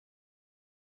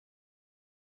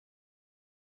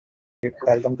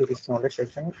Welcome to this knowledge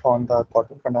session on the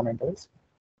Kotlin Fundamentals.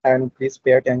 And please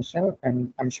pay attention.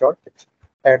 And I'm sure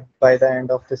that by the end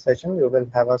of this session, you will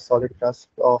have a solid grasp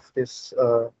of this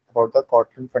about the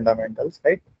Kotlin fundamentals,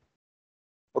 right?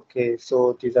 Okay,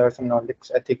 so these are some knowledge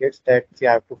etiquettes that we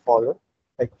have to follow.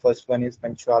 Like first one is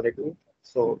punctuality.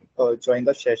 So join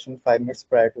the session 5 minutes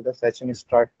prior to the session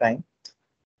start time.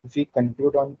 We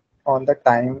conclude on the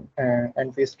time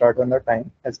and we start on the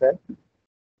time as well.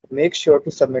 Make sure to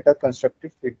submit a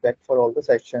constructive feedback for all the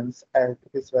sections as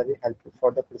it is very helpful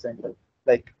for the presenter.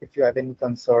 Like if you have any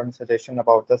concern, suggestion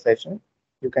about the session,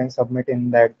 you can submit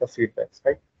in that the feedbacks,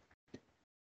 right?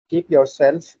 Keep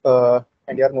yourself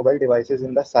and your mobile devices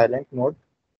in the silent mode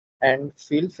and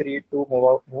feel free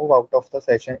to move out of the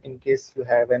session in case you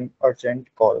have an urgent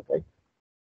call, right?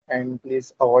 And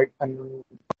please avoid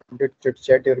unwanted chit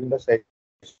chat during the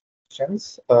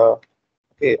sessions.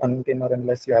 Okay, until or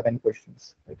unless you have any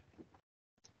questions. Right?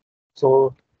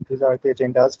 So these are the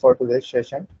agendas for today's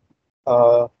session.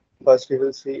 Uh, First, we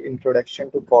will see introduction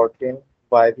to Kotlin,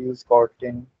 why we use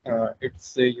Kotlin,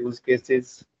 its use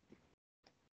cases.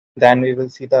 Then we will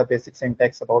see the basic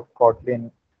syntax about Kotlin,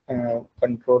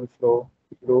 control flow,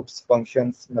 groups,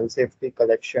 functions, null safety,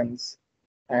 collections,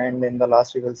 and in the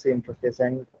last we will see interface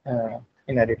and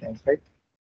inheritance, right?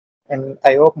 And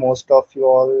I hope most of you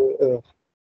all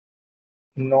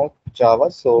know Java,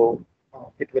 so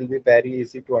it will be very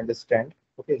easy to understand.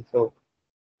 Okay, so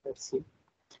let's see.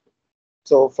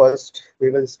 So first,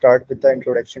 we will start with the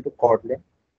introduction to Kotlin.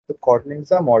 So Kotlin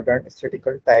is a modern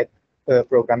statistical type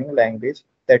programming language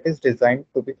that is designed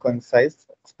to be concise,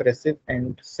 expressive,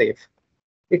 and safe.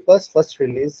 It was first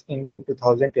released in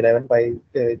 2011 by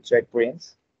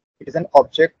JetBrains. It is an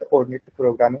object-oriented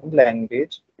programming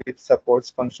language which supports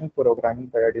function programming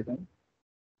paradigm,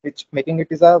 which making it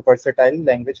is a versatile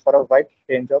language for a wide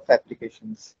range of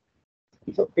applications.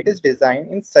 So it is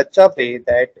designed in such a way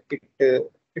that it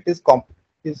is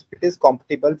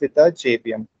compatible with the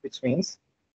JVM, which means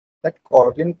that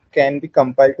Kotlin can be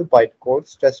compiled to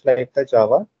bytecodes just like the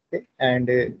Java, okay?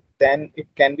 And then it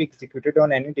can be executed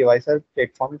on any device or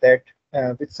platform that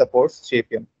which supports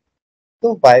JVM.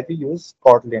 So why we use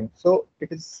Kotlin? So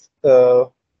it is fully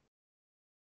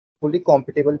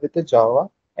compatible with the Java,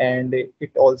 and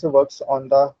it also works on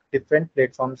the different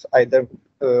platforms, either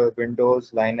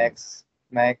Windows, Linux,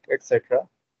 Mac, etc.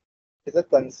 Is a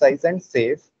concise and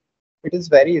safe. It is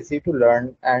very easy to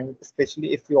learn, and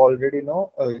especially if you already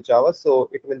know Java, so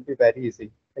it will be very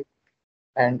easy. Right?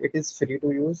 And it is free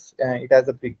to use. It has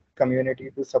a big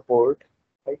community to support.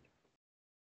 Right?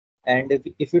 And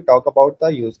if you talk about the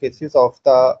use cases of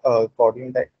the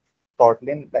Kotlin,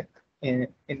 like in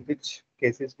which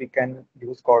cases we can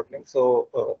use Kotlin.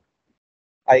 So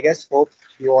I guess hope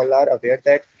you all are aware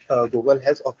that Google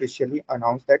has officially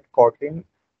announced that Kotlin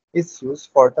is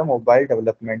used for the mobile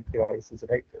development devices,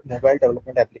 right? Mobile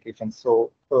development applications.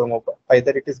 So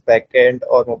either it is backend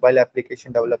or mobile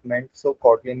application development. So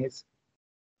Kotlin is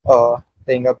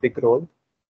playing a big role.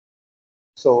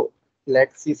 So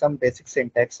let's see some basic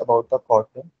syntax about the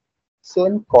Kotlin. So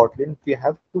in Kotlin, we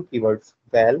have two keywords,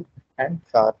 val and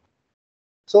var.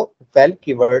 So val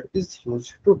keyword is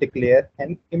used to declare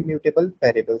an immutable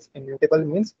variables. Immutable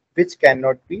means which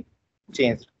cannot be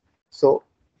changed. So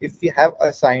if we have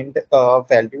assigned a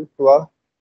value to a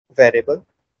variable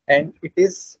and it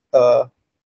is a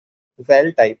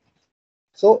val type,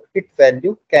 so its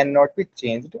value cannot be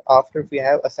changed after we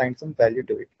have assigned some value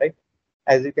to it, right?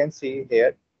 As you can see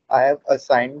here, I have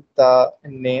assigned the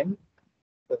name.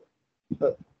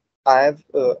 uh, I have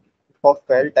of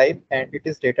val type and it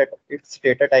is data. Its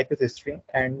data type is string,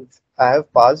 and I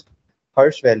have passed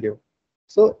hash value.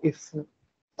 So if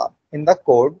in the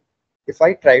code, if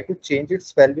I try to change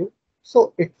its value,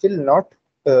 so it will not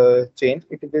change.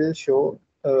 It will show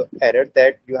error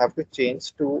that you have to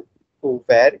change to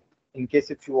where in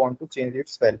case if you want to change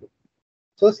its value.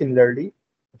 So similarly,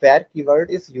 where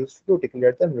keyword is used to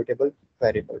declare the mutable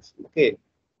variables. Okay,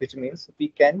 which means we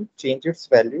can change its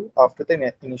value after the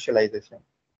initialization.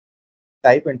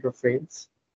 Type interface.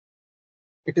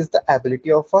 It is the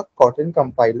ability of a Kotlin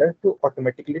compiler to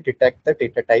automatically detect the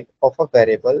data type of a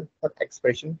variable or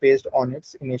expression based on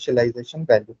its initialization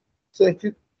value. So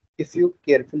if you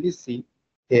carefully see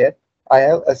here, I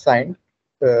have assigned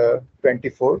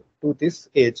 24 to this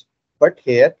age, but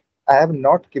here I have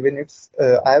not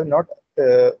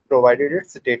provided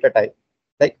its data type.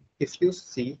 Like if you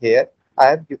see here,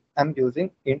 I'm using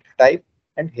int type,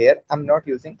 and here I'm not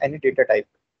using any data type.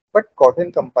 But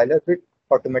Kotlin compiler will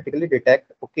automatically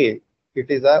detect, okay,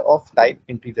 it is a of type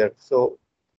integer, so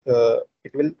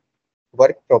it will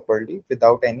work properly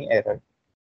without any error.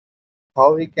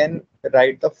 how we can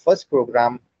write the first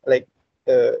program, like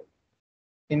uh,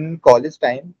 in college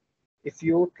time. If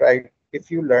you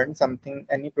learn something,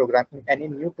 any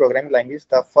new programming language,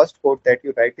 the first code that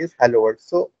you write is hello world.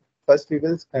 So first we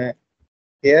will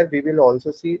here we will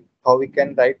also see how we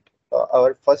can write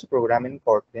our first program in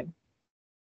Kotlin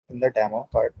in the demo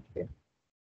part. Okay.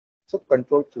 So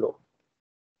control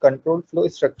flow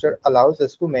structure allows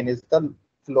us to manage the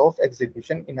flow of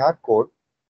execution in our code.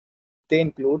 They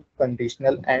include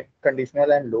conditional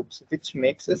and loops, which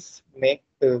makes us make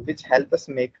which help us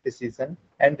make decision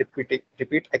and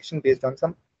repeat action based on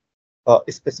some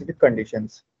specific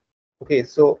conditions. Okay,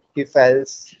 so if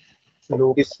else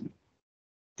loops,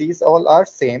 these all are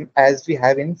same as we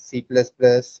have in C++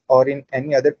 or in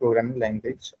any other programming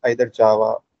language, either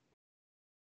Java.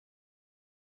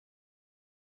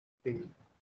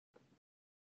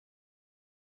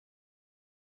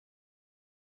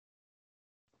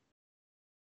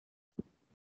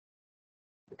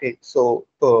 Okay, so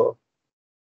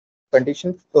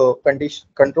condition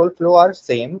control flow are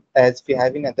same as we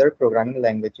have in other programming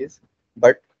languages,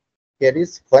 but here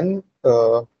is one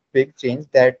big change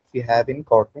that we have in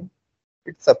Kotlin.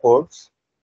 It supports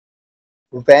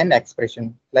when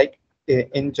expression. Like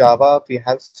in Java, we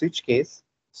have switch case.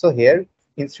 So here,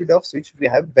 instead of switch, we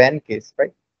have when case,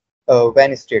 right?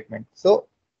 When statement. So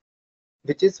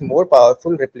which is more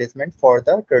powerful replacement for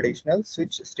the traditional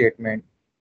switch statement,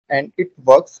 and it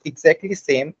works exactly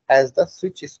same as the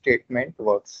switch statement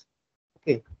works.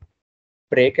 Okay,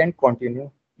 break and continue.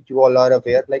 You all are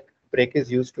aware, like break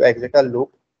is used to exit a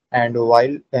loop, and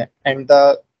while and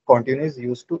the continue is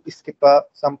used to skip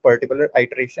some particular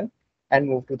iteration and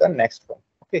move to the next one.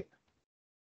 Okay,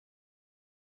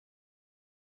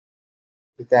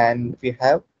 then we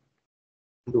have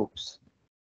loops.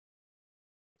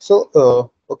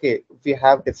 So okay, we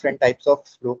have different types of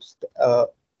loops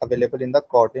available in the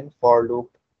Kotlin: for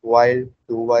loop, while,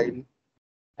 do while,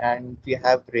 and we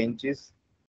have ranges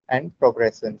and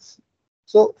progressions.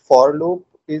 So for loop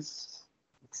is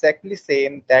exactly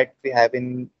same that we have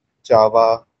in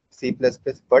Java, C++,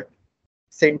 but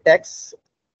syntax,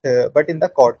 but in the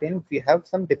Kotlin we have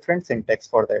some different syntax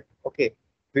for that. Okay,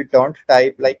 we don't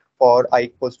type like for I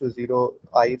equals to 0,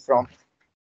 I from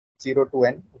 0 to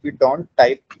n. We don't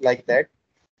type like that.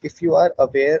 If you are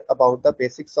aware about the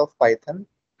basics of Python,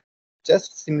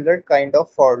 just similar kind of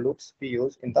for loops we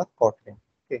use in the Kotlin.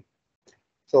 Okay.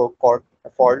 So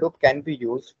for loop can be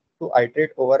used to iterate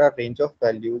over a range of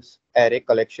values, array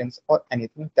collections, or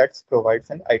anything that provides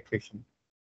an iteration.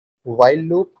 While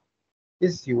loop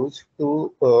is used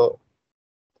to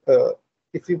uh,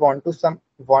 if we want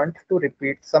to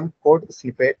repeat some code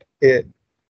snippet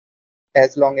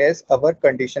as long as our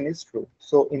condition is true.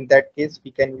 So in that case, we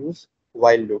can use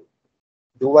while loop.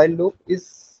 Do while loop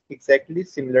is exactly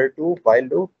similar to while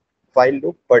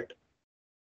loop, but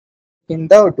in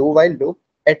the do while loop,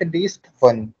 at least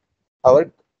one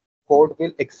our code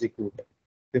will execute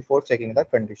before checking the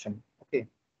condition. Okay.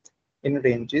 In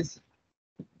ranges,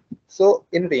 so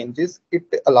in ranges, it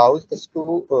allows us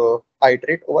to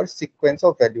iterate over sequence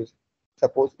of values.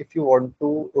 Suppose if you want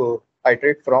to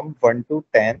iterate from 1 to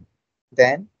 10,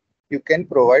 then you can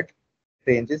provide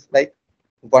ranges like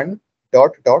 1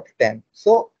 dot 10.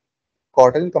 So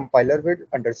Kotlin compiler will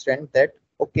understand that,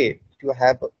 okay, you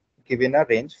have given a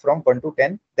range from 1 to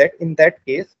 10, that in that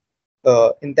case,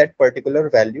 in that particular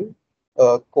value,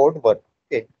 code work.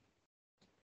 Okay,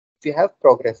 we have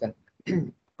progression.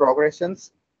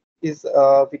 Progressions is,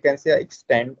 we can say, a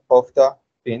extent of the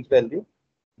range value,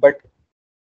 but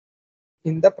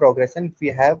in the progression, we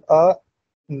have a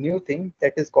new thing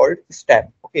that is called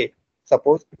step. Okay,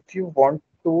 suppose if you want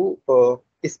to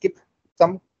skip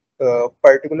some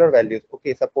particular values.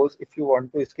 Okay, suppose if you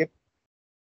want to skip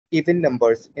even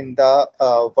numbers in the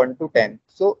 1 to 10.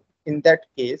 So in that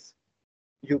case,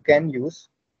 you can use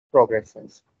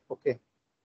progressions. Okay,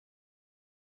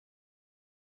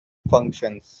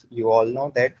 functions. You all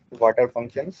know that what are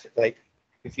functions. Like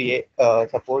if we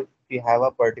suppose we have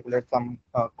a particular some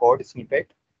code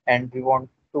snippet and we want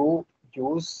to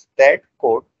use that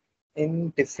code in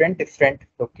different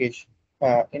location,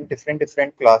 in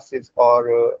different classes,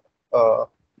 or uh,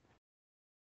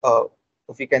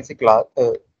 we can say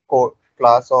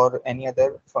class or any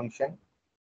other function.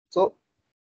 So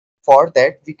for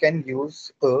that, we can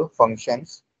use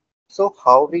functions. So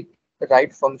how we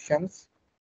write functions?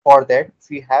 For that,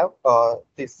 we have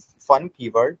this fun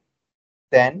keyword,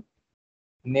 then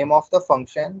name of the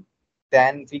function,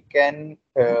 then we can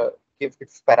give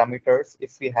its parameters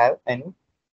if we have any.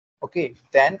 Okay,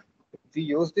 then we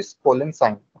use this colon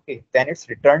sign. Okay, then it's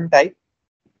return type.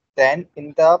 Then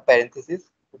in the parentheses,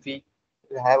 we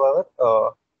will have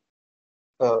our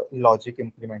logic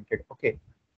implemented. Okay,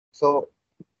 so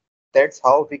that's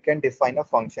how we can define a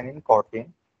function in Kotlin.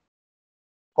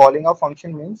 Calling a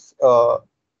function means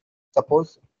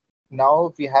suppose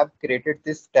now we have created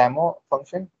this demo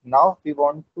function. Now we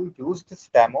want to use this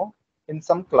demo in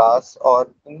some class or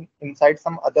inside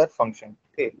some other function.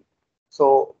 Okay,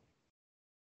 so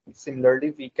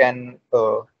similarly we can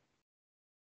call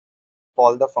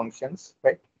the functions,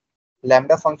 right?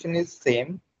 Lambda function is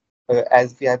same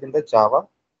as we have in the Java.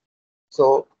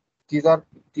 So these are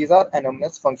these are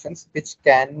anonymous functions which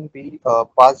can be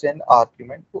passed an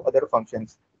argument to other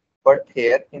functions. But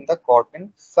here in the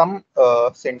Kotlin, some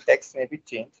syntax may be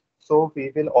changed. So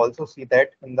we will also see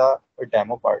that in the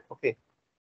demo part. Okay,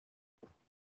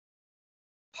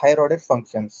 higher order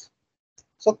functions.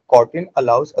 So Kotlin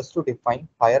allows us to define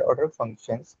higher order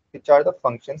functions, which are the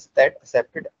functions that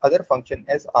accepted other function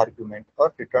as argument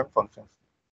or return functions.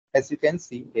 As you can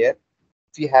see here,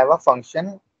 we have a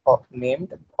function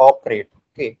named operate.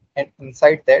 Okay, and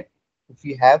inside that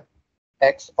we have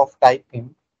x of type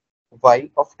int,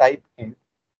 y of type int,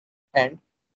 and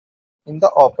in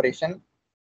the operation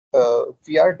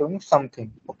we are doing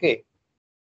something. Okay,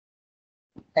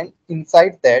 and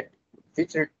inside that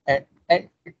and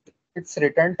its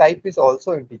return type is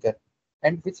also integer,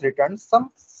 and which returns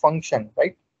some function,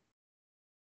 right?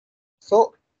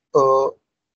 So uh,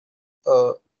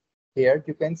 uh, here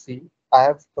you can see I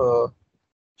have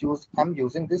I'm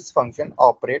using this function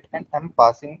operate and I'm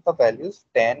passing the values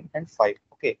 10 and 5.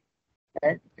 Okay,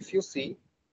 and if you see,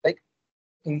 like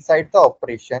inside the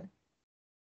operation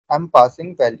I'm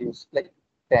passing values like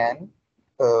 10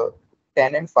 uh,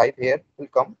 10 and 5 here will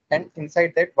come, and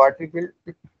inside that what we will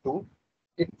do,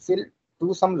 it will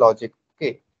do some logic.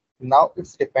 Okay, now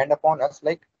it's depend upon us,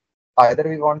 like either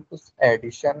we want to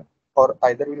addition or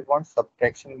either we want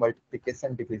subtraction,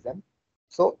 multiplication, division.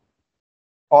 So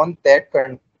on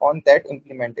that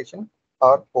implementation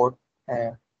our code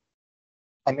uh,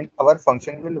 our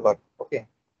function will work. Okay,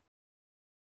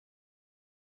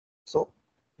 so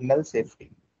null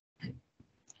safety.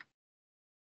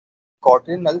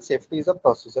 Kotlin null safety is a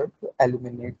procedure to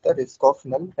eliminate the risk of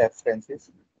null references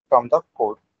from the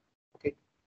code. Okay,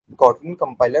 Kotlin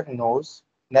compiler knows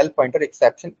null pointer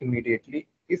exception immediately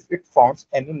if it finds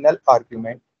any null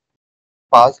argument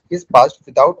passed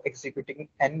without executing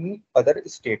any other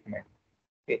statement.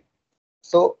 Okay,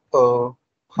 so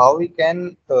how we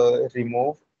can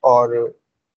remove or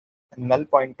null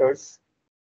pointers,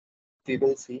 we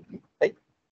will see, like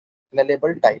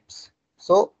nullable types.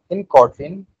 So in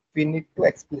Kotlin, we need to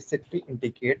explicitly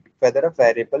indicate whether a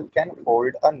variable can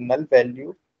hold a null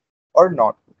value or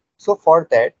not. So for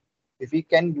that, if we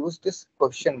can use this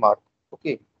question mark.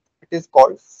 Okay, it is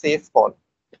called safe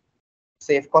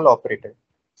call operator.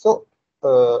 So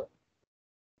uh,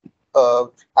 uh,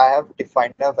 I have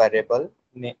defined a variable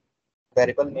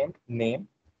named name,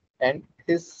 and it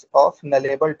is of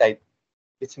nullable type,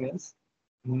 which means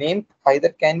name either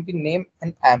can be name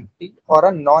an empty or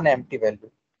a non-empty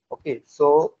value. Okay,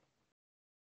 so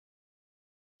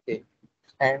okay,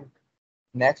 and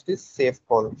next is safe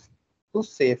calls. To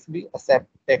safely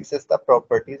access the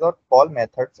properties or call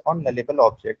methods on nullable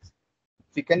objects,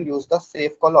 we can use the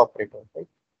safe call operator. Right?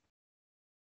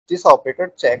 This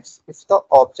operator checks if the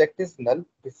object is null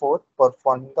before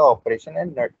performing the operation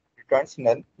and returns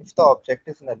null if the object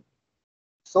is null.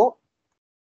 So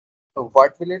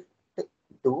what will it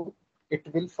do? It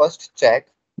will first check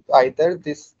either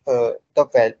the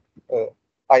val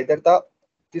either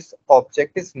this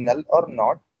object is null or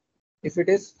not. If it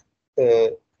is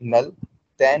null,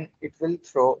 then it will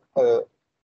throw the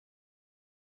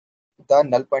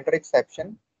null pointer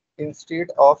exception instead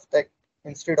of the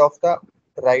instead of the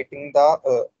writing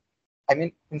the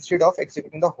instead of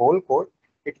executing the whole code,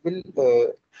 it will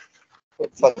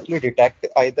firstly detect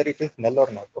either it is null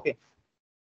or not. Okay.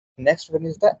 Next one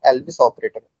is the Elvis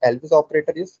operator. Elvis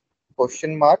operator is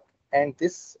question mark and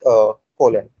this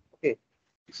colon. Okay.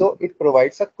 So it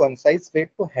provides a concise way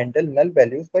to handle null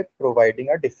values by providing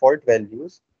a default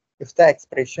values if the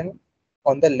expression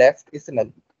on the left is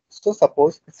null. So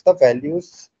suppose if the value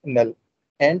is null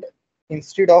and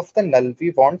instead of the null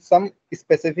we want some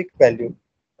specific value,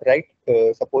 right?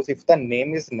 Suppose if the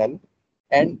name is null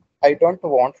and I don't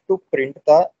want to print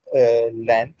the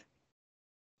length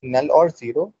null or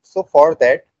zero. So for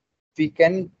that, we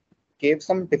can give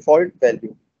some default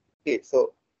value. Okay,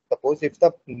 so suppose if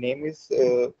the name is,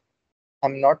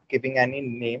 I'm not giving any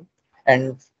name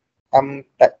and I'm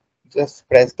just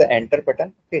press the enter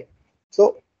button. Okay,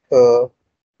 so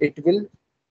it will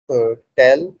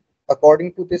tell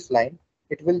according to this line,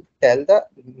 it will tell the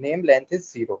name length is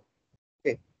zero.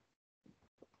 Okay,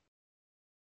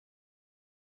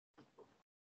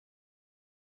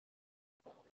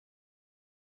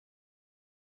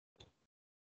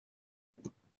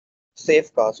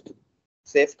 Safecast.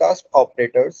 Safecast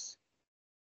operators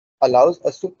allows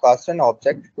us to cast an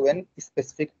object to an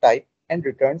specific type and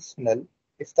returns null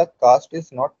if the cast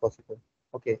is not possible.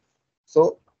 Okay,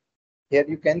 so here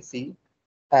you can see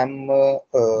I'm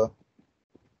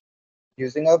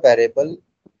using a variable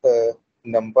uh,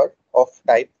 number of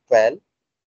type val,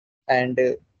 and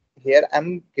here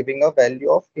I'm giving a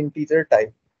value of integer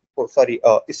type. Oh, sorry,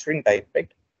 string type,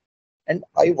 right? And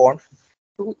I want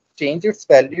to change its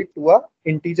value to a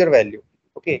integer value.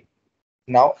 Okay,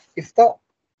 now if the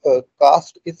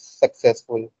cast is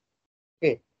successful,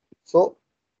 okay, so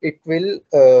it will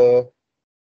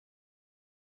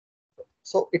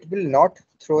not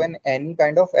throw in any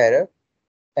kind of error,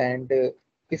 and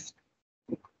if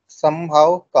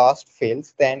somehow cast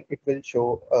fails, then it will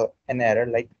show an error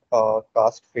like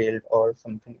cast failed or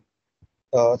something.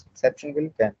 Exception will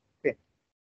come. Okay,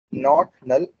 not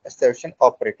null assertion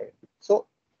operator. So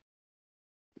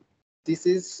this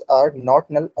is our not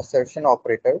null assertion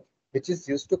operator, which is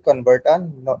used to convert a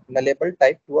nullable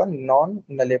type to a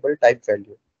non-nullable type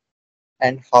value.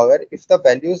 And however, if the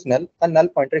value is null, a null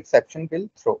pointer exception will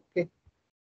throw. Okay,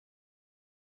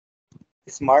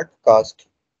 smart cast.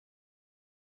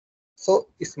 So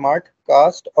smart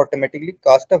cast automatically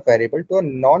cast a variable to a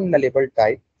non-nullable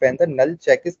type when the null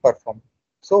check is performed.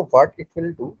 So what it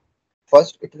will do?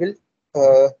 First, it will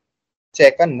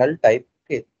check a null type.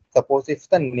 Okay, suppose if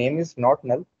the name is not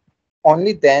null,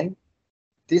 only then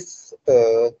this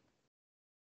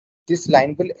this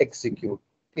line will execute.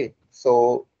 Okay,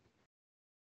 so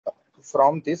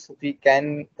from this we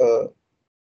can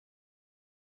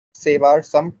save our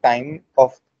some time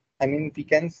of, I mean, we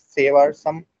can save our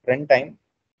some runtime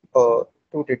to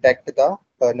detect the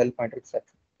null pointer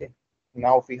exception. Okay,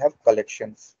 now we have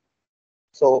collections.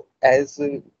 So as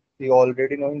we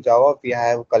already know, in Java we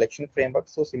have collection framework,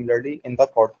 so similarly in the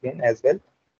Kotlin as well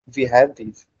we have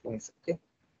these things. Okay,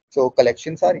 so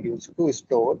collections are used to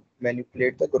store,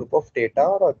 manipulate the group of data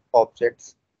or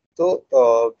objects. So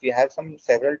we have some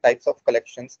several types of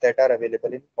collections that are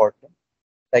available in Kotlin,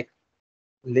 like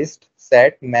list,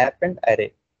 set, map, and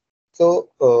array.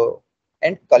 So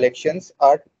and collections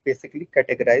are basically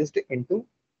categorized into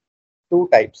two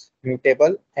types: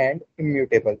 mutable and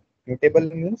immutable. Mutable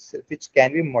means which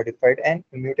can be modified, and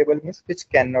immutable means which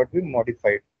cannot be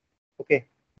modified. Okay,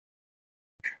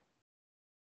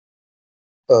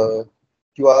 uh,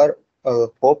 you are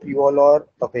hope you all are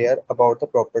aware about the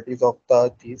properties of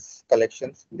these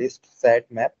collections: list,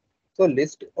 set, map. So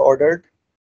list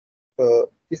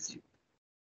is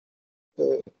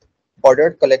uh,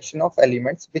 ordered collection of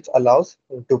elements which allows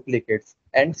duplicates,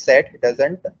 and set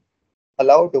doesn't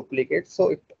allow duplicates, so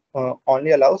it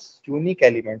only allows unique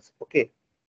elements. Okay,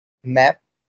 map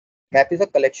map is a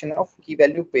collection of key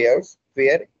value pairs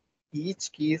where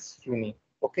each key is unique.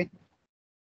 Okay,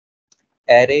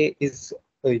 array is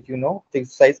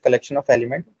fixed size collection of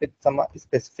element with some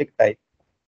specific type.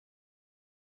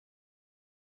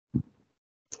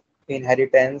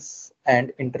 Inheritance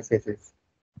and interfaces,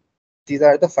 these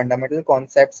are the fundamental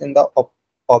concepts in the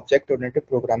object oriented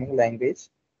programming language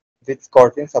which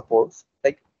Kotlin supports.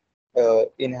 Like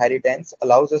inheritance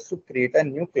allows us to create a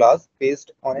new class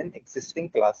based on an existing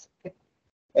class. Okay?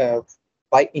 uh,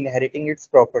 by inheriting its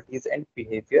properties and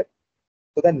behavior.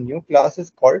 So the new class is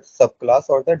called subclass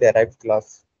or the derived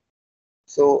class.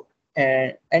 So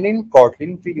and in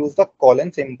Kotlin we use the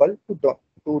colon symbol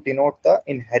to denote the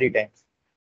inheritance.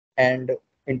 And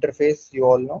interface, you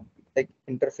all know, like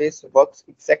interface works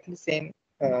exactly same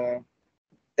uh,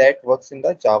 that works in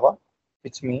the Java,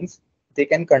 which means they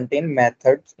can contain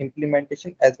methods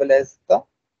implementation as well as the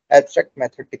abstract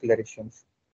method declarations,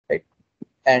 right?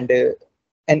 And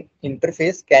an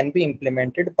interface can be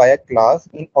implemented by a class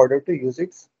in order to use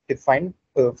its defined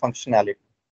functionality.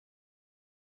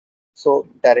 So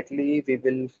directly we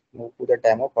will move to the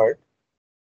demo part.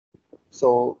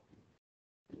 So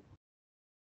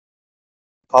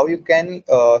how you can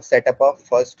set up a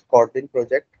first Kotlin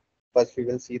project? First we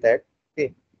will see that.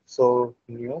 Okay, so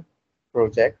new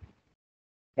project.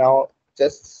 Now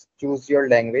just choose your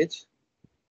language.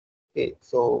 Okay,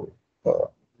 so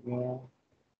new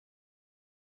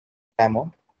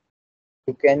demo.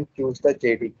 You can choose the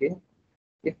JDK.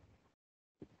 Okay,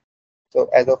 so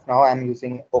as of now I'm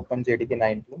using OpenJDK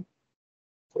 19.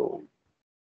 So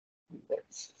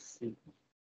let's see.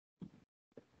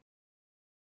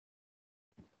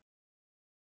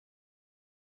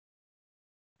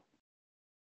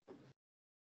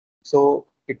 So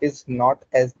it is not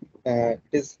as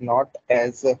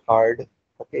hard.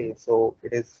 Okay, so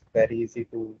it is very easy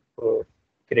to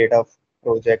create a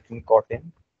project in Kotlin.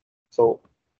 So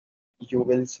you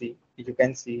will see you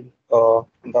can see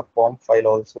in the form file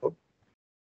also,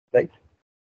 right?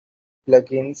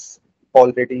 Plugins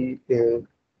already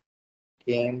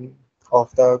came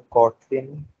of the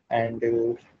Kotlin,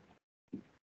 and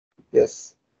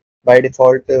yes, by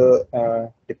default,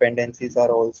 dependencies are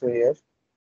also here.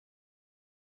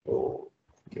 So,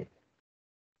 okay,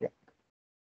 yeah.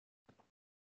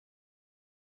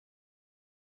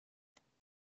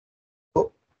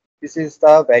 So this is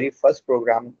the very first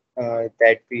program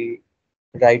that we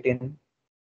write in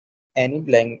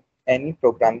any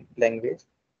program language,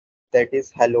 that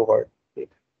is hello world. Okay.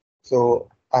 So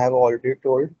I have already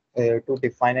told to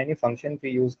define any function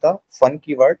we use the fun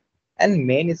keyword, and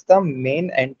main is the main,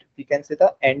 and we can say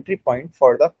the entry point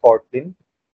for the Kotlin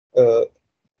uh,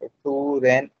 to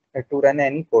run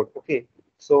any code. Okay.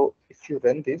 So if you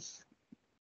run this,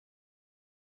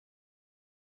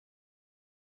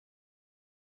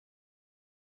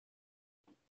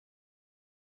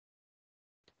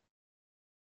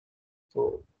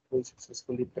 so it will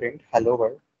successfully print hello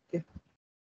world. Okay.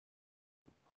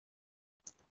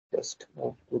 Just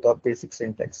move to the basic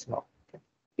syntax now.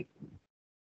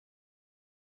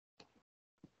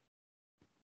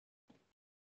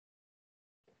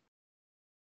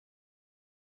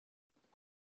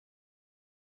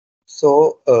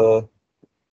 So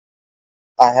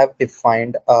I have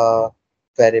defined a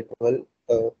variable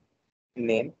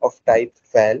name of type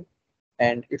val,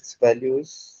 and its value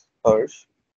is Hirsch,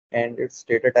 and its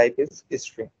data type is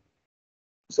string.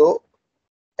 So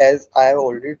as I have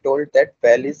already told that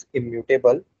val is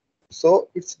immutable, so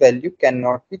its value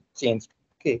cannot be changed.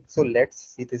 Okay, so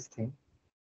let's see this thing.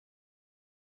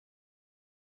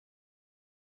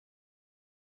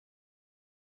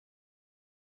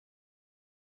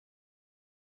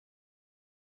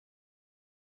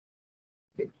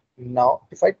 Okay. Now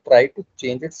if I try to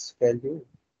change its value,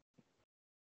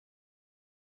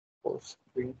 post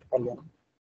print alone,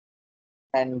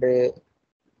 and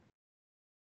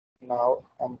now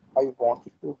I want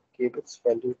to give its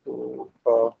value to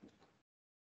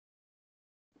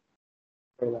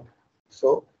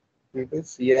so we will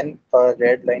see a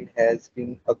red line has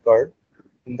been occurred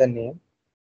in the name,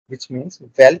 which means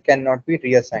val cannot be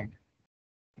reassigned.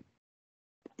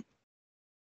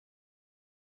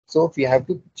 So we have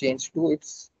to change to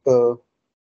its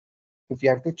if we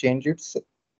have to change its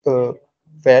uh,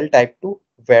 val type to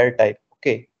var type.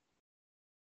 Okay.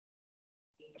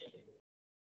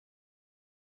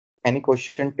 Any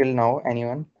question till now?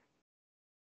 Anyone?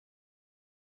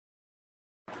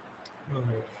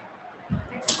 No.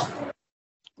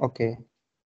 Okay.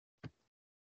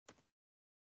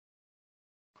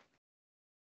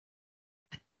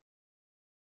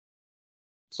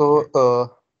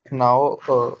 So now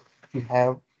we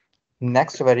have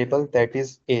next variable, that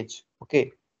is age.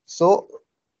 Okay. So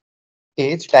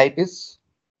age type is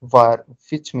var,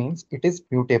 which means it is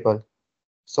mutable.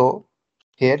 So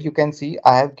here you can see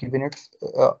I have given it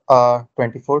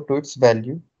 24 to its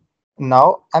value.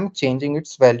 Now I'm changing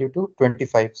its value to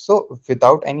 25. So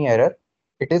without any error,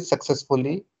 it is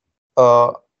successfully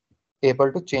uh,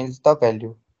 able to change the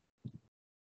value,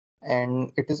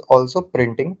 and it is also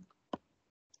printing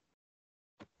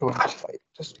 25.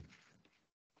 Just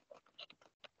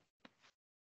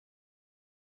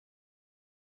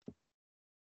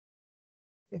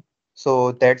okay.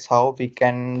 So that's how we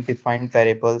can define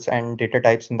variables and data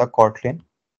types in the Kotlin.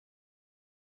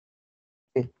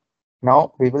 Okay.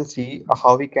 Now we will see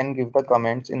how we can give the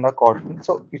comments in the Kotlin.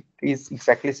 So it is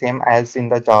exactly same as in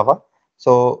the Java.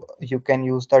 So you can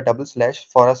use the double slash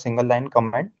for a single line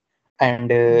comment, and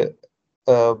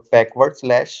backward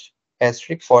slash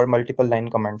asterisk for multiple line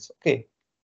comments. Okay.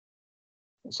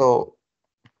 So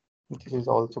this is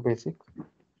also basic.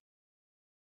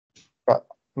 Uh,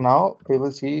 Now we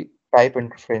will see type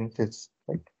interferences.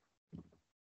 Right.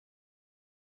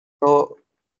 So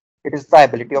it is the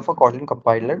ability of a Kotlin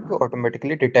compiler to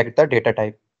automatically detect the data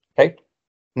type. Right.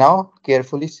 Now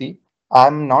carefully see.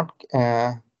 I'm not.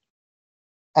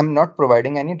 I'm not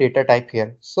providing any data type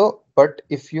here. So, but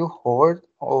if you hover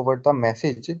over the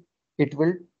message, it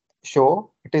will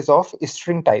show it is of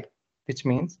string type, which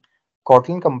means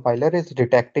Kotlin compiler is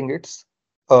detecting its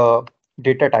uh,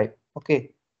 data type.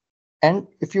 Okay. And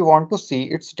if you want to see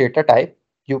its data type,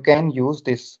 you can use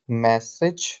this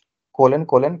message colon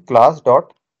colon class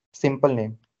dot simple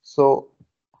name. So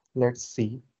let's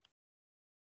see.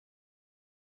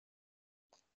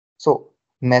 So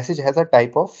message has a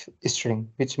type of string,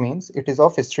 which means it is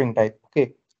of string type.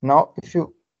 Okay. Now, if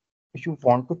you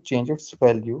want to change its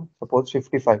value, suppose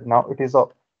 55, now it is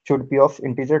of should be of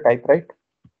integer type, right?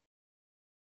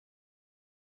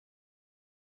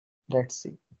 Let's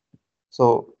see.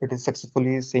 So it is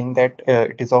successfully saying that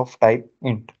it is of type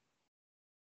int.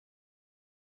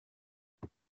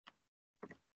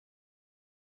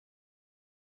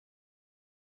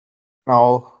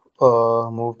 Now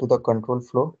move to the control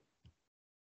flow.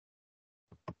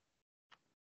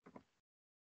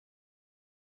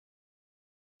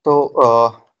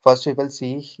 So first we will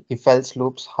see if else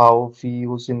loops how we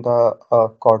use in the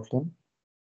Kotlin.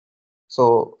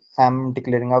 So I'm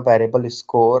declaring a variable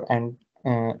score and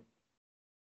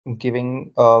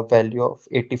giving a value of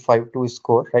 85 to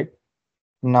score, right?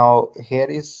 Now here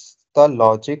is the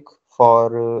logic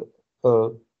for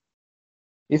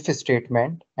if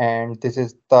statement, and this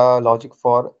is the logic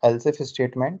for else if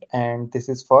statement, and this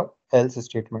is for else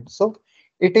statement. So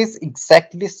it is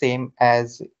exactly same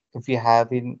as if we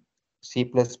have in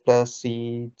C++,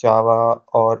 C, Java,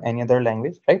 or any other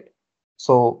language, right?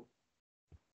 So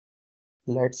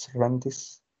let's run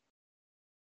this.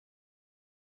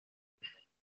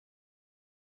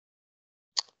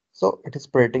 So it is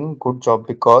pretty good job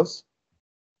because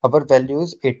our value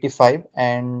is 85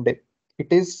 and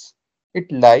it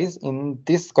lies in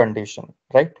this condition,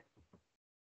 right?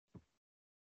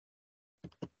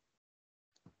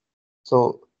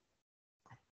 So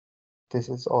this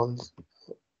is all.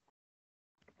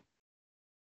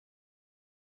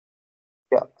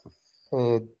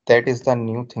 Yeah, that is the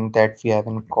new thing that we have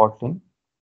in Kotlin,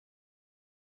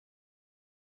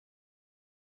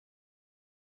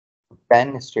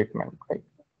 ban statement, right?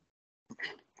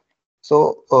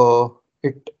 So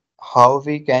it how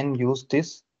we can use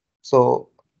this. So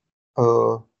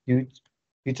uh, you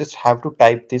you just have to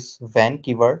type this van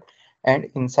keyword, and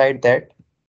inside that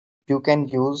you can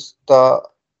use that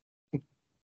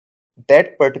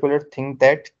particular thing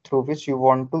that through which you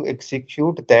want to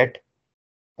execute that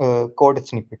code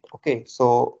snippet. Okay,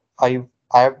 so I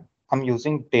I'm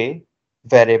using day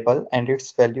variable and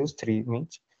its value is 3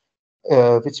 means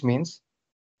which means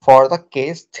for the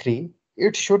case 3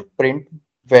 it should print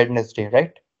Wednesday,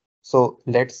 right? So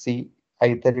let's see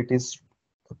either it is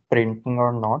printing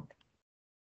or not.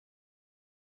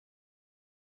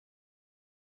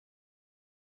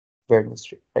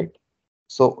 Wednesday, right?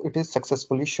 So it is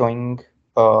successfully showing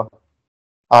uh,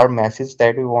 our message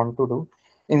that we want to do.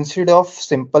 Instead of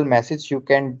simple message, you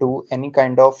can do any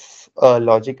kind of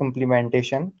logic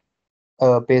implementation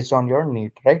based on your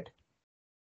need, right?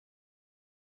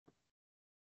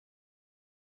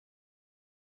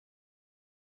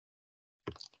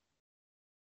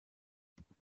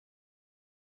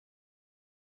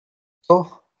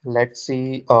 So let's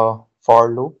see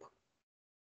for loop.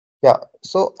 Yeah,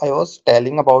 so I was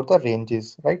telling about the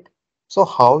ranges, right? So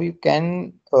how you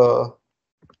can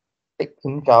like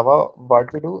in Java,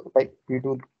 what we do, like we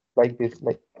do like this,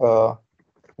 like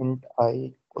int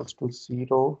I equals to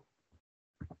 0,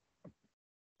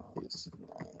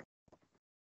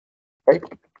 right?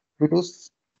 We do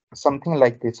something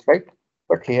like this, right?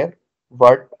 But here,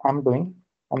 what I'm doing,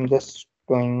 I'm just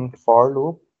doing for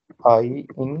loop I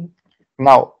in.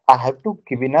 Now I have to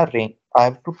give in a range. I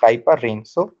have to type a range.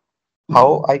 So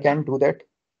how I can do that?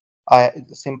 I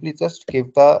simply just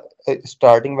give the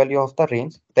starting value of the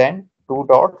range, then two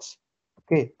dots,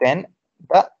 okay, then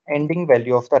the ending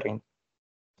value of the range.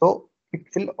 So it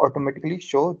will automatically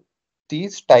show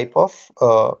these type of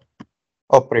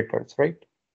operators, right?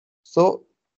 So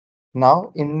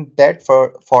now in that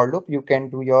for loop, you can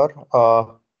do your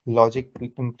logic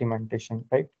implementation,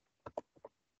 right?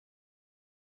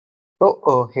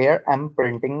 So here I'm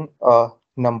printing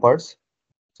numbers.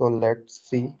 So let's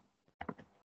see.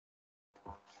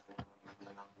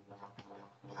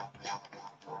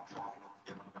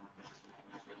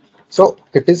 So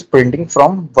it is printing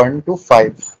from 1 to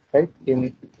 5, right?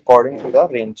 In according to the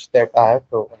range that I have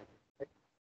provided.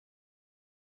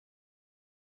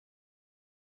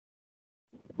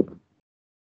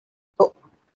 So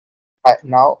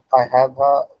now I have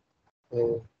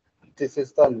this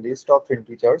is the list of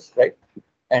integers, right?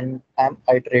 And I'm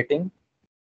iterating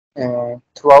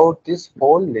throughout this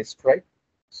whole list, right?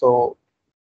 So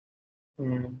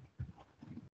mm,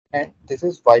 and this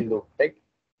is while loop, right?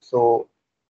 So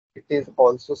it is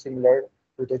also similar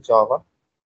to the Java.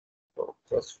 So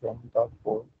just run the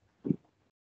code.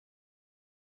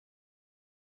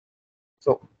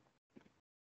 So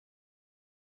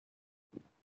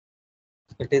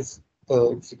it is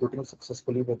executing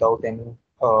successfully without any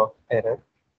error.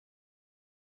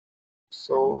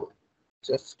 So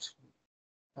just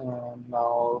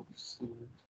now see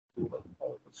what I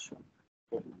was showing.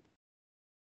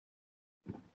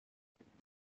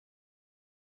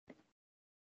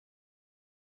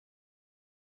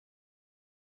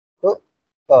 So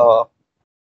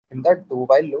in the do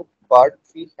while loop, what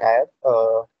we have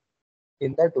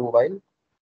in the do while,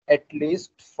 at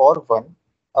least for one,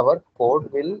 our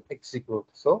code will execute.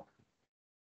 So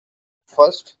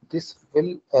first this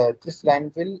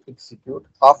line will execute.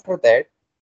 After that,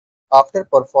 after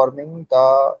performing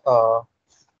the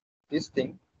this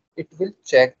thing, it will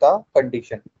check the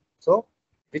condition. So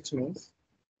which means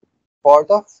for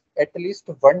the at least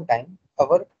one time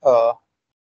our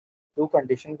do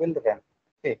condition will run.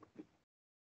 Okay,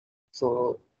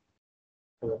 so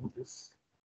this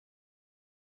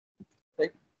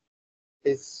right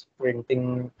is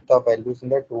printing the values in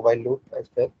the do while loop as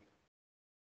well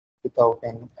without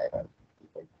any error.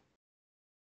 Right?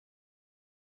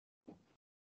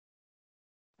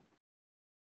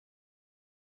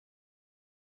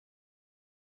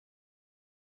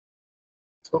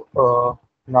 So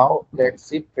now let's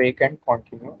see break and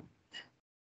continue.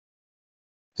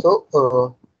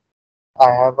 So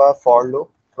I have a for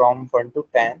loop from 1 to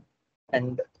 10,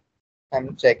 and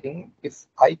I'm checking if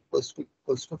I equals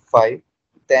to 5,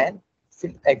 then it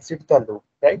will exit the loop,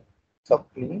 right? So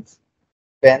means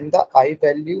when the I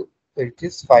value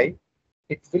reaches 5,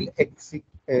 it will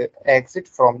exit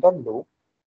from the loop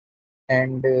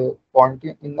and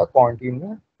continue in the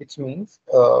continue, which means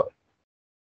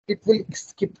it will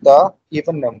skip the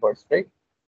even numbers, right?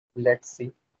 Let's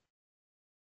see,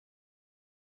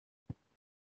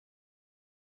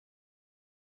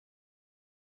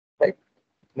 right?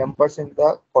 Numbers in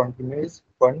the continue is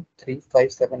 1, 3,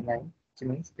 5, 7, 9, which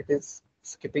means it is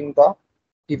skipping the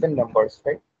even numbers,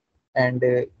 right? And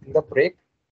in the break,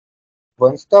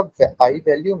 once the I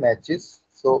value matches,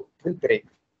 so it will break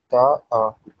the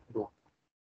loop.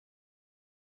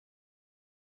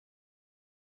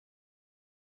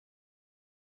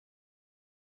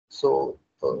 So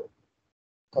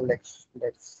collection,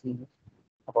 let's see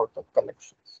about the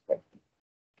collections, right?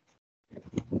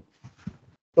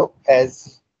 So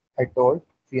as I told,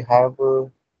 we have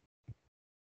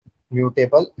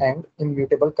mutable and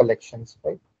immutable collections,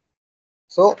 right?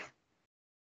 So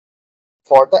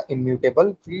for the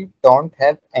immutable, we don't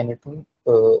have anything,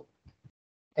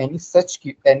 any such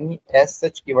any as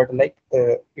such keyword like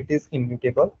it is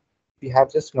immutable. We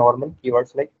have just normal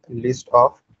keywords like list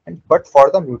of, and but for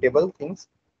the mutable things,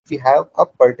 we have a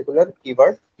particular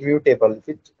keyword mutable,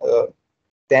 which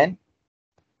then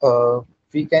uh,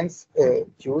 we can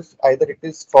use either it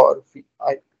is for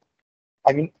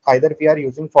I mean either we are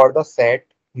using for the set,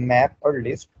 map or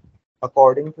list.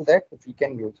 According to that we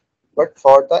can use. But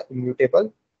for the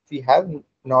immutable, we have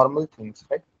normal things,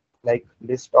 right? Like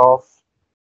list of,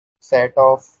 set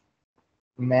of,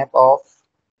 map of.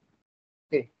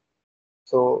 Okay,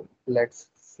 so let's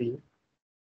see.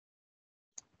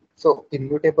 So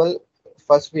immutable,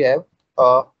 first we have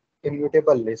a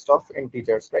immutable list of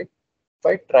integers, right? If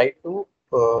I try to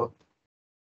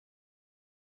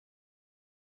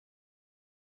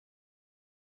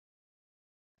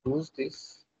use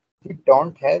this, we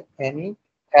don't have any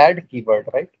add keyword,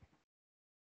 right?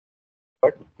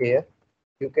 But here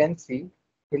you can see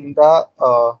in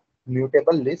the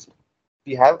mutable list,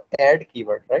 we have add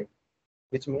keyword, right?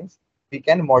 Which means we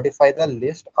can modify the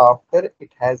list after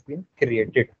it has been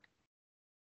created,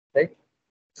 right?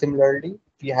 Similarly,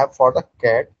 we have for the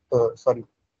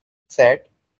set,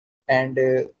 and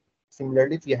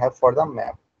similarly we have for the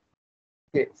map.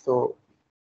 Okay, so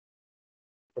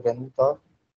run the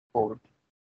code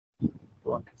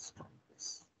to understand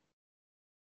this.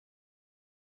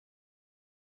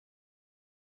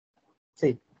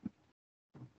 See,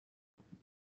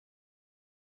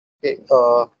 okay,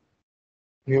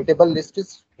 mutable list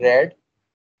is red,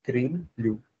 green,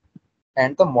 blue,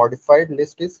 and the modified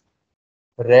list is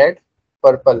red,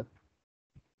 purple.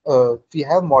 We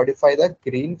have modified the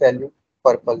green value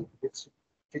purple, which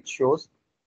shows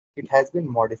it has been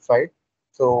modified,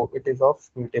 so it is of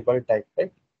mutable type,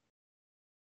 right?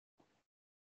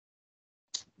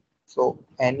 So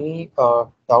any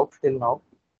doubt till now?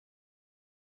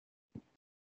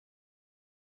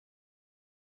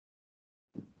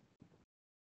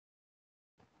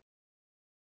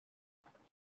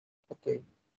 Okay,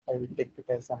 I will take it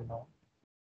as a no.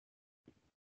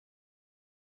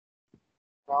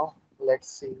 Now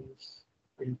let's see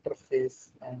interface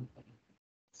and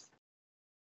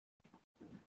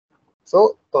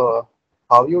so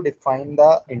how you define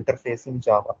the interface in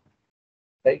Java,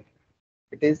 right?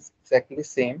 It is exactly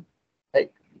same,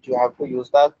 right? You have to use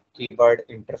the keyword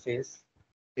interface.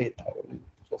 Okay, I will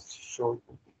just show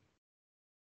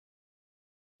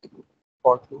you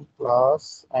Kotlin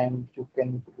class and you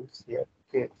can use here.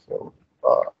 Okay, so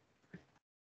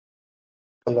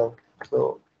hello.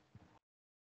 So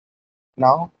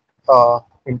now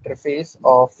interface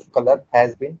of color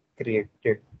has been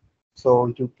created.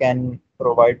 So you can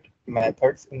provide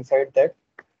methods inside that.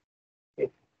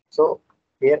 Okay. So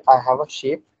here I have a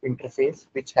shape interface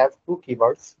which have two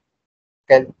keywords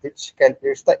which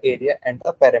calculates the area and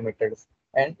the parameters,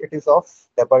 and it is of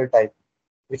double type,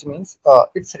 which means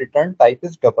its return type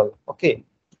is double. Okay,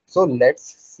 so let's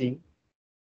see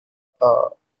uh,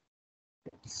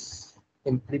 its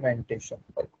implementation.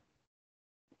 Right?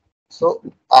 So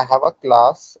I have a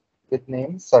class with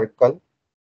name circle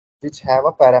which have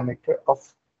a parameter of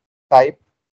type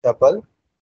double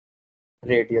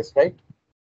radius, right?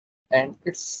 And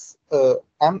it's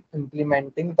I'm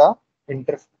implementing the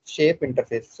shape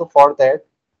interface. So for that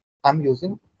I'm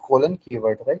using colon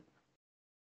keyword, right?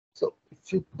 So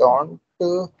if you don't,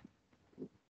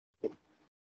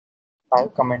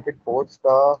 I've commented both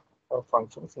the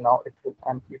functions. Now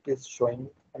and it is showing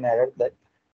an error that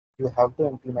you have to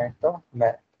implement the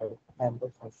method member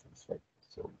functions, right?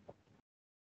 So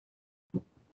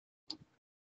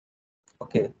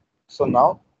okay, so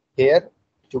now here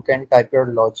you can type your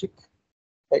logic,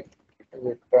 right?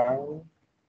 Return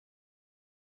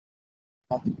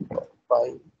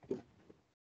by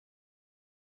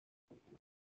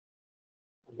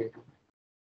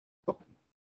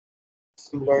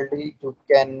similarly you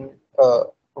can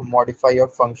modify your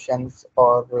functions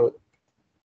or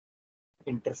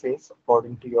interface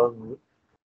according to your need.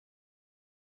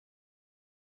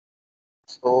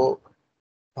 So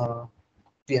uh,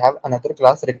 we have another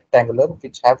class rectangular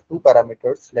which have two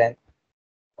parameters length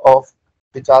of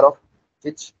which are of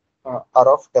which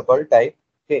are of double type.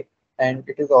 Okay, and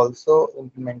it is also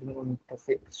implementing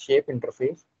interface shape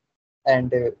interface,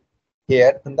 and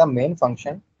here in the main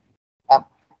function, um,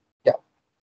 yeah,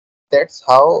 that's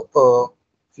how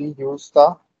we use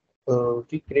the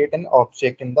we create an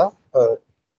object in the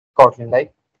Kotlin.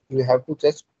 Like you have to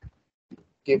just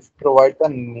provide the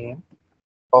name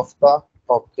of the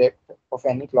object of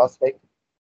any class like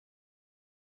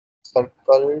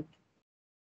circle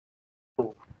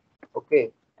 2.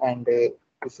 Okay, and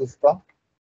this is the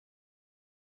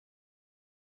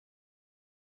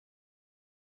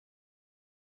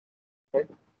right.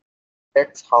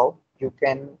 That's how you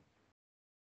can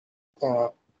uh,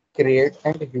 create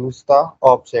and use the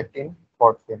object in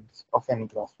Kotlin of any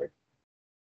class, right?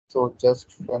 So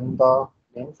just run the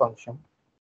main function.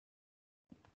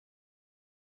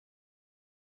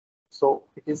 So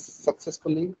it is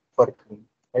successfully working,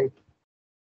 right?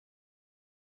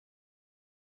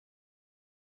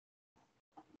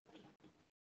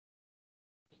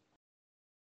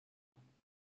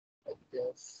 I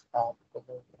guess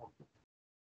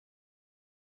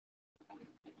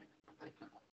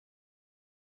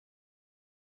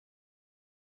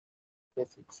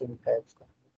basic syntax.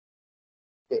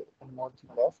 Okay, one more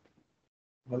thing left.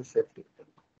 Null safety.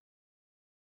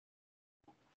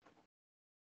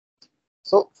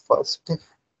 So first,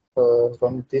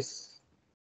 run this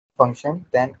function,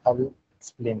 then I will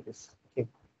explain this. Okay.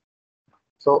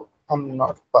 So I'm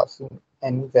not passing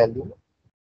any value.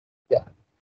 Yeah.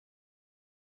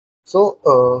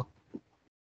 So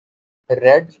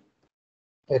red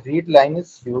read line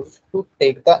is used to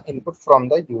take the input from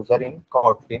the user in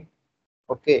Kotlin.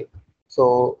 Okay.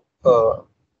 So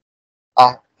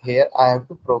here I have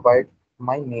to provide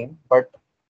my name, but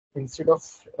instead of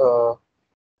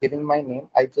giving my name,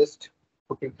 I just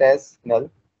put it as null.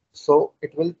 So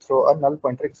it will throw a null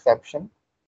pointer exception,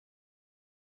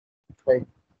 right?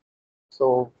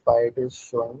 So why it is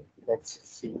showing, let's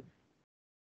see.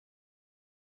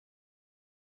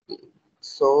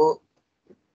 So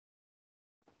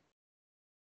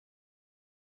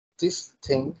this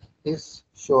thing is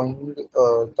showing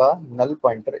the null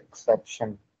pointer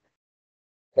exception.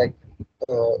 Like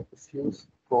if you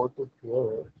go to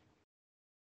here,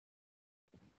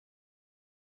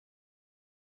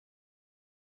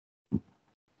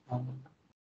 um,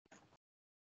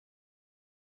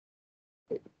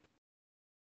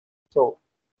 so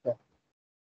yeah,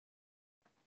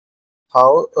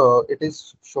 how it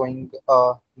is showing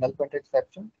a null pointer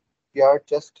exception? We are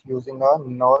just using a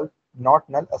not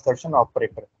null assertion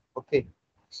operator. Okay.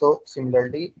 So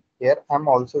similarly, here I'm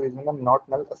also using a not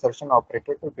null assertion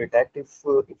operator to detect if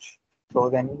it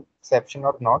throws any exception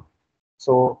or not.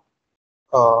 So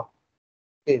uh,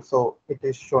 okay, so it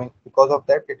is showing because of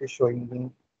that it is showing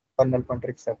me a null pointer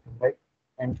exception, right?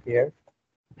 And here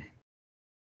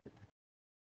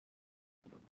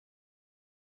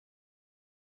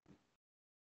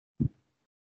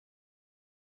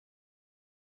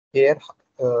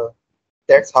uh,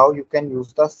 that's how you can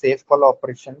use the safe call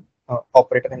operation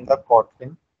operator in the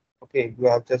Kotlin. Okay, you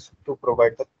have just to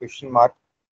provide the question mark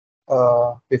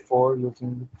before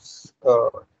using uh,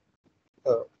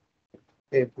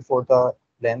 before the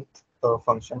length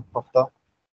function of the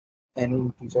any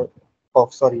integer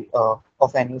of sorry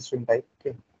of any string type.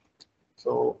 Okay,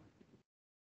 so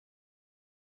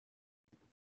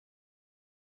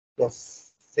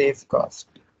yes, safecast.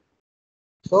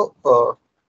 So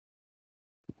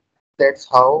that's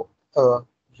how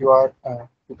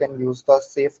you can use the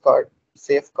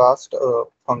safecast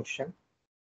function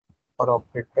or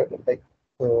operator. Like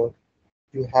uh,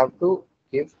 you have to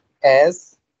give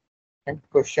as and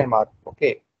question mark.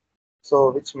 Okay,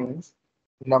 so which means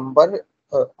number.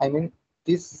 I mean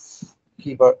this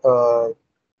keyword.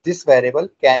 This variable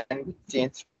can be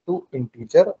changed to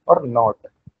integer or not.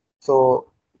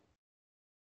 So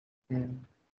mm,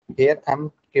 here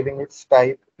I'm giving its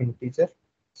type integer.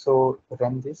 So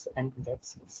run this and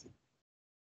let's see.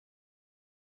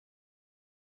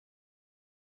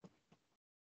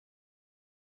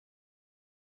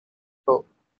 So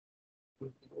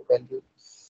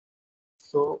values.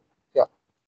 So yeah,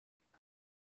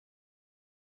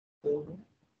 so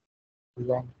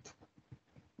length.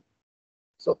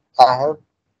 So I have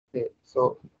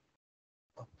so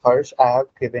Harsh I have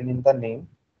given in the name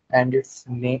and its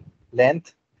name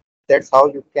length. That's how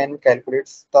you can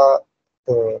calculate the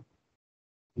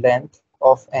length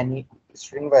of any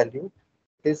string value.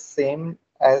 It is same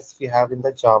as we have in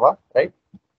the Java, right?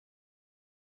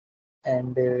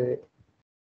 And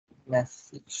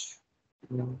message.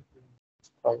 mm,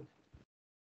 Right.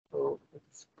 So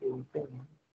it's printing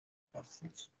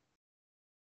message.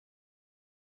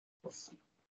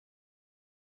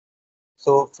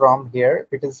 So from here,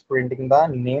 it is printing the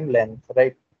name length,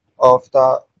 right, of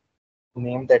the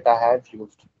name that I have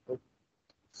used. Right?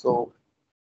 So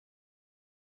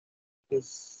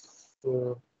this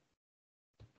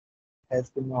has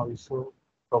been also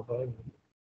provided.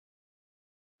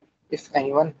 If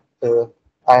anyone,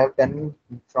 I have done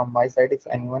from my side. If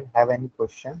anyone have any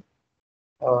question,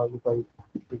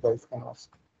 you guys can ask.